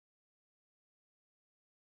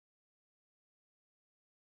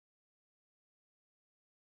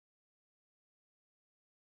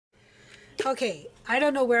Okay, I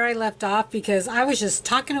don't know where I left off because I was just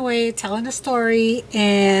talking away, telling a story,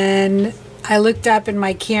 and I looked up and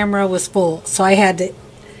my camera was full. So I had to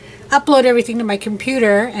upload everything to my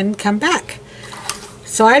computer and come back.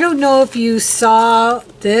 So I don't know if you saw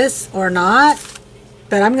this or not,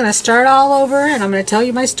 but I'm going to start all over and I'm going to tell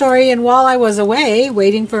you my story. And while I was away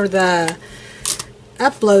waiting for the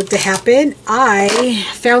upload to happen, I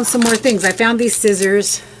found some more things. I found these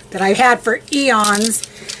scissors that I've had for eons.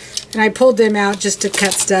 And I pulled them out just to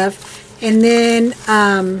cut stuff. And then,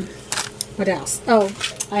 what else? Oh,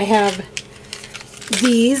 I have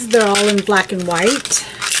these. They're all in black and white.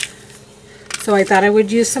 So I thought I would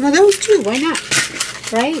use some of those too. Why not?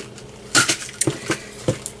 Right?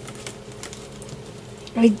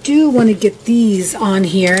 I do want to get these on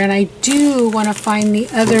here. And I do want to find the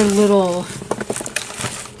other little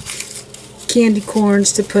candy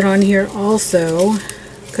corns to put on here also.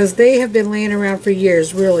 Because they have been laying around for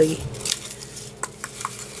years, really.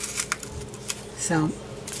 So,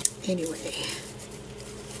 anyway.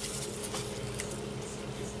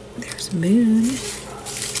 There's Moon.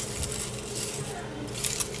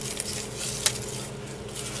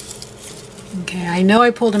 Okay, I know I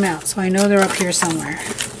pulled them out, so I know they're up here somewhere.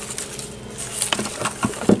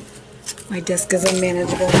 My desk is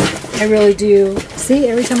unmanageable. I really do. See,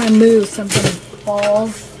 every time I move, something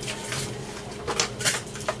falls.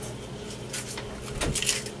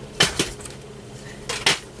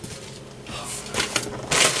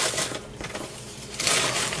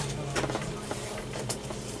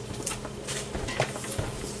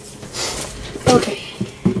 Okay.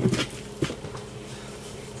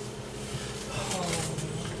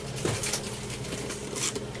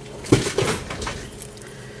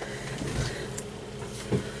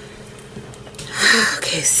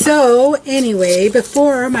 Okay, so anyway,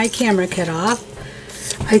 before my camera cut off,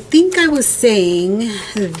 I think I was saying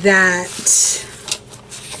that,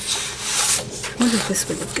 I wonder if this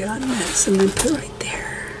would look good on this. I'm going to put it right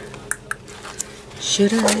there.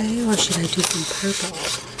 Should I, or should I do some purple?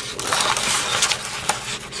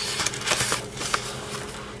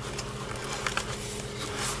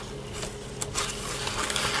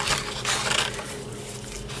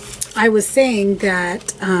 I was saying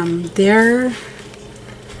that there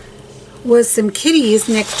was some kitties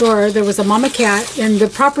next door. There was a mama cat, and the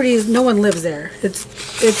property, no one lives there.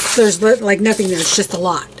 There's like nothing there. It's just a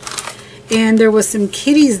lot. And there was some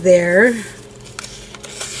kitties there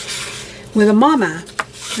with a mama,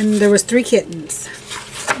 and there was 3 kittens.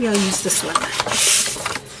 Maybe I'll use this one.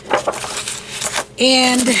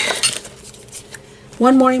 And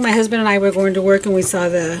one morning, my husband and I were going to work, and we saw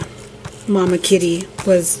the mama kitty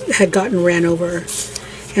had gotten ran over,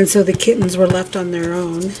 and so the kittens were left on their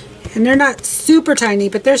own. And they're not super tiny,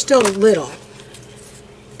 but they're still little.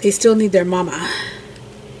 They still need their mama.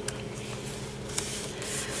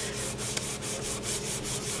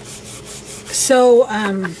 So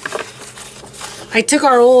I took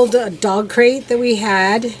our old dog crate that we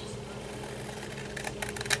had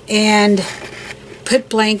and put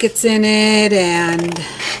blankets in it and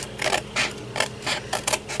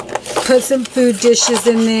put some food dishes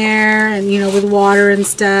in there, and with water and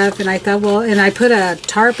stuff. And I thought, well, and I put a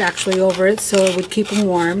tarp actually over it so it would keep them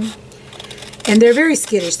warm. And they're very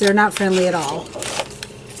skittish. They're not friendly at all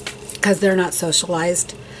because they're not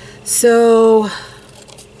socialized. So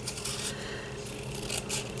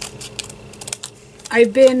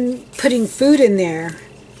I've been putting food in there,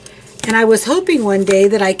 and I was hoping one day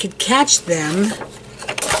that I could catch them,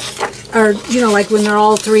 or like when they're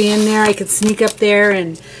all 3 in there, I could sneak up there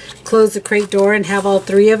and close the crate door and have all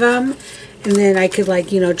 3 of them, and then I could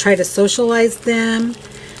try to socialize them.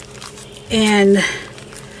 And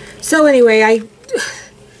so anyway,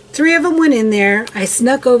 3 of them went in there. I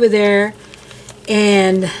snuck over there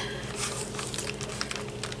and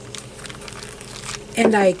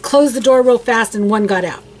I closed the door real fast, and one got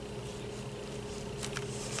out.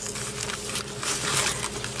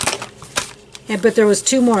 But there was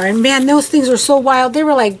 2 more, and man, those things were so wild. They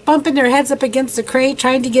were like bumping their heads up against the crate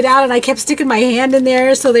trying to get out, and I kept sticking my hand in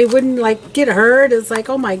there so they wouldn't get hurt. It's like,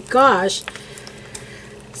 oh my gosh.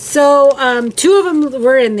 So 2 of them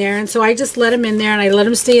were in there, and so I just let them in there, and I let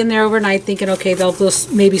them stay in there overnight thinking, okay, they'll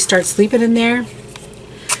maybe start sleeping in there.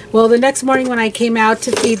 Well, the next morning when I came out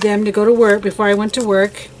to feed them to go to work, before I went to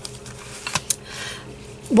work,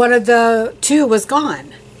 one of the 2 was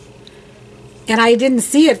gone, and I didn't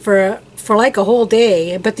see it for like a whole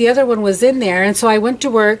day, but the other one was in there. And so I went to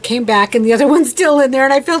work, came back, and the other one's still in there,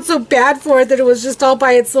 and I felt so bad for it that it was just all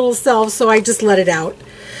by its little self, so I just let it out.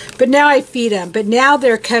 But now I feed them. But now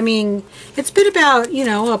they're coming. It's been about,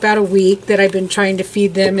 about a week that I've been trying to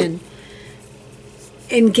feed them,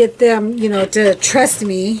 and get them, you know, to trust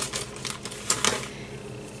me.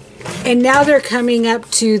 And now they're coming up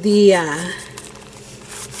to the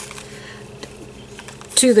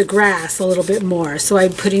grass a little bit more. So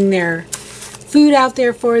I'm putting their food out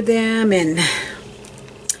there for them, and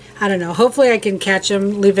I don't know, hopefully I can catch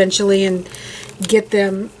them eventually and get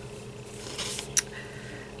them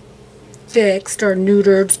fixed or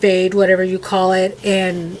neutered, spayed, whatever you call it,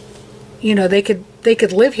 and you know, they could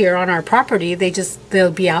live here on our property.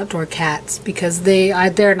 They'll be outdoor cats because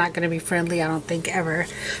they're not going to be friendly, I don't think, ever.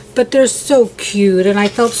 But they're so cute, and I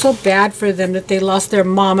felt so bad for them that they lost their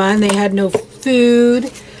mama and they had no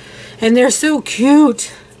food, and they're so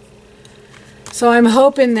cute. So I'm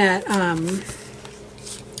hoping that I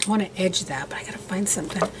want to edge that, but I gotta find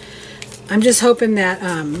something. I'm just hoping that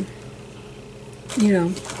you know,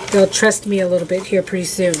 they'll trust me a little bit here pretty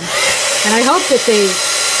soon, and I hope that they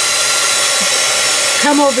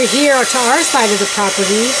come over here to our side of the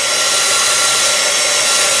property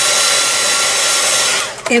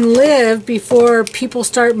and live before people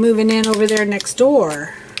start moving in over there next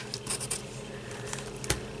door.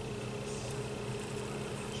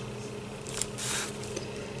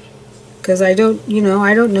 Because I don't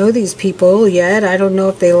know these people yet. I don't know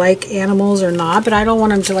if they like animals or not, but I don't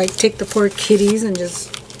want them to like take the poor kitties and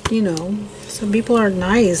just, you know, some people aren't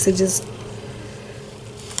nice. They just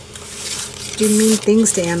do mean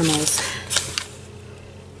things to animals.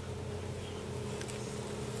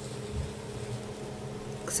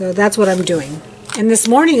 So that's what I'm doing. And this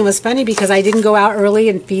morning it was funny because I didn't go out early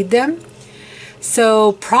and feed them.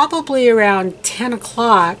 So probably around 10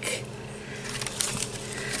 o'clock,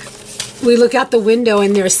 we look out the window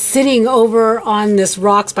and they're sitting over on this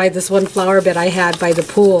rocks by this one flower bed I had by the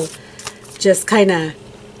pool, just kind of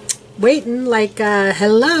waiting like,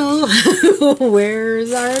 hello,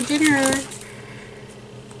 where's our dinner?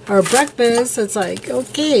 Our breakfast. It's like,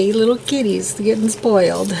 okay, little kitties getting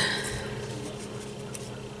spoiled.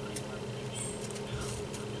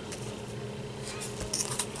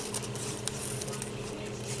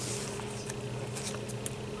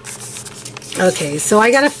 Okay, so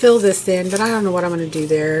I gotta fill this in, but I don't know what I'm gonna do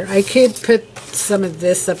there. I could put some of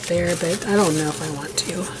this up there, but I don't know if I want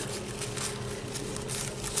to.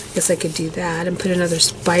 I guess I could do that and put another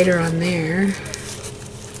spider on there.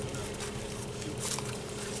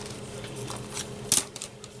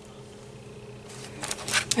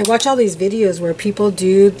 I watch all these videos where people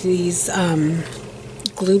do these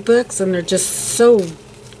glue books, and they're just so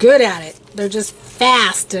good at it. They're just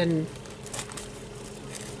fast, and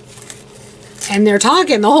they're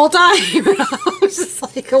talking the whole time. I was just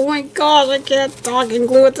like, oh my gosh, I can't talk and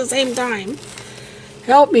glue at the same time.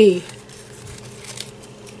 Help me.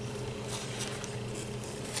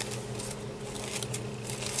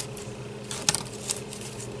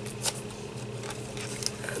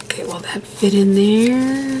 Okay, will that fit in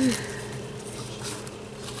there?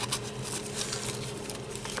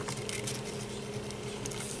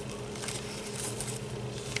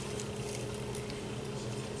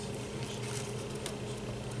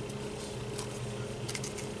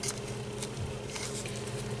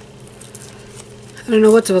 I don't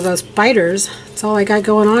know what's with those spiders. That's all I got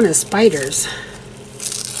going on is spiders.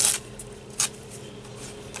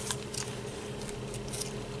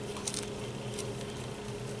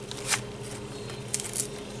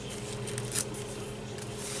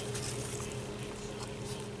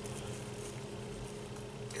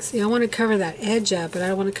 See, I want to cover that edge up, but I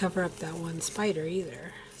don't want to cover up that one spider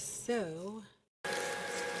either. So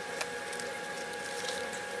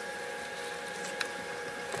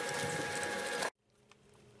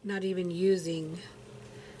not even using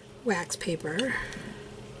wax paper.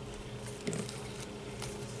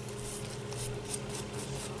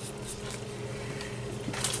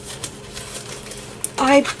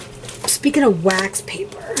 Speaking of wax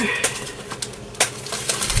paper,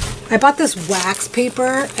 I bought this wax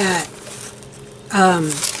paper at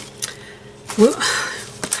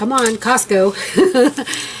come on, Costco.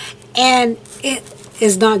 And it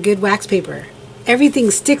is not good wax paper. Everything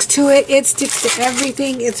sticks to it. It sticks to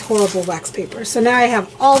everything. It's horrible wax paper. So now I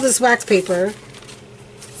have all this wax paper.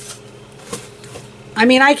 I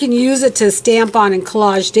mean, I can use it to stamp on and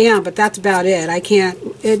collage down, but that's about it. I can't,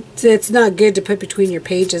 it's not good to put between your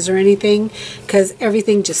pages or anything because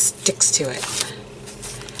everything just sticks to it.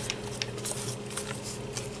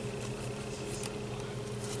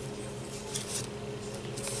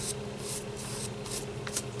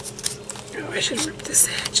 I should rip this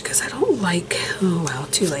edge because I don't like, oh well,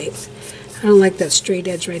 too late. I don't like that straight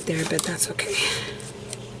edge right there, but that's okay.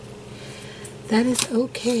 That is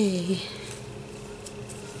okay.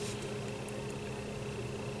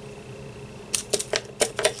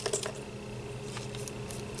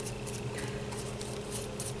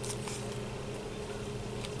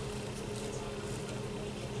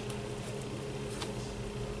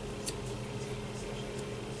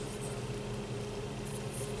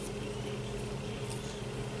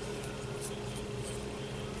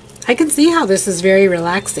 I can see how this is very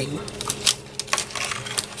relaxing.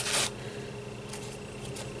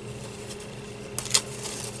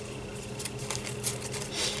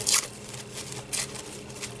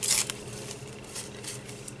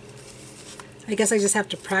 I guess I just have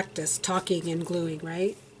to practice talking and gluing,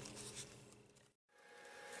 right?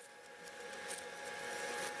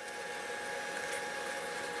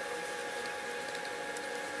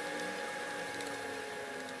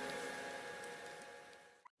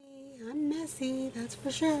 I'm messy, that's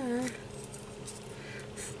for sure.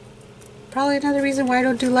 Probably another reason why I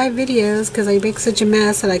don't do live videos, because I make such a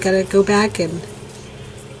mess that I gotta go back and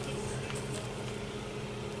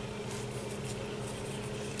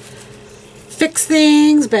fix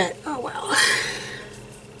things, but oh well.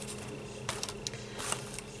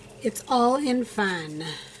 It's all in fun.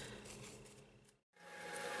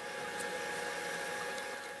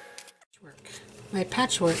 My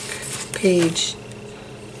patchwork page.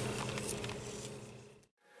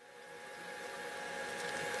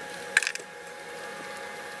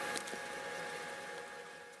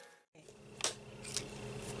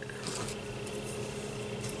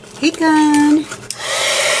 Hey, gun.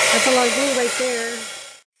 That's a lot of glue right there.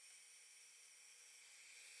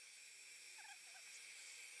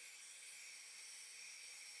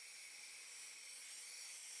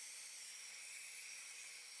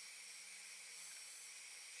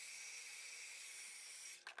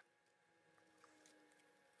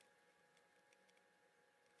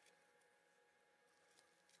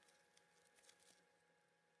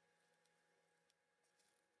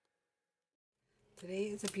 Today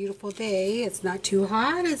is a beautiful day. It's not too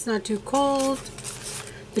hot, it's not too cold.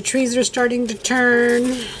 The trees are starting to turn.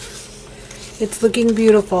 It's looking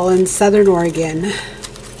beautiful in Southern Oregon.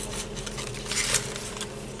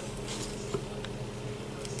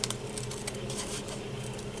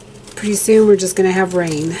 Pretty soon we're just going to have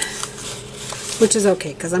rain, which is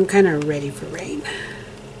okay because I'm kind of ready for rain.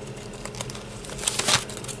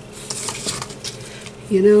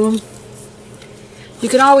 You know, you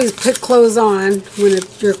can always put clothes on when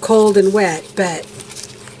you're cold and wet, but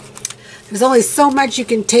there's only so much you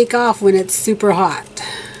can take off when it's super hot.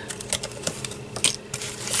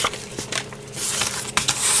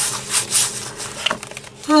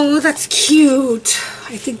 Oh, that's cute.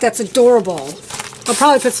 I think that's adorable. I'll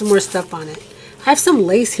probably put some more stuff on it. I have some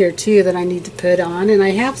lace here too that I need to put on, and I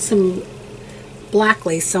have some black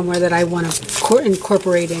lace somewhere that I want to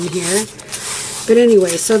incorporate in here. But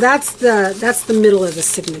anyway, so that's the middle of the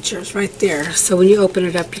signatures right there. So when you open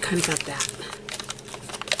it up, you kind of got that.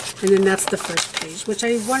 And then that's the first page, which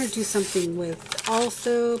I want to do something with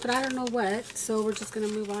also, but I don't know what. So we're just going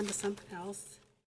to move on to something else.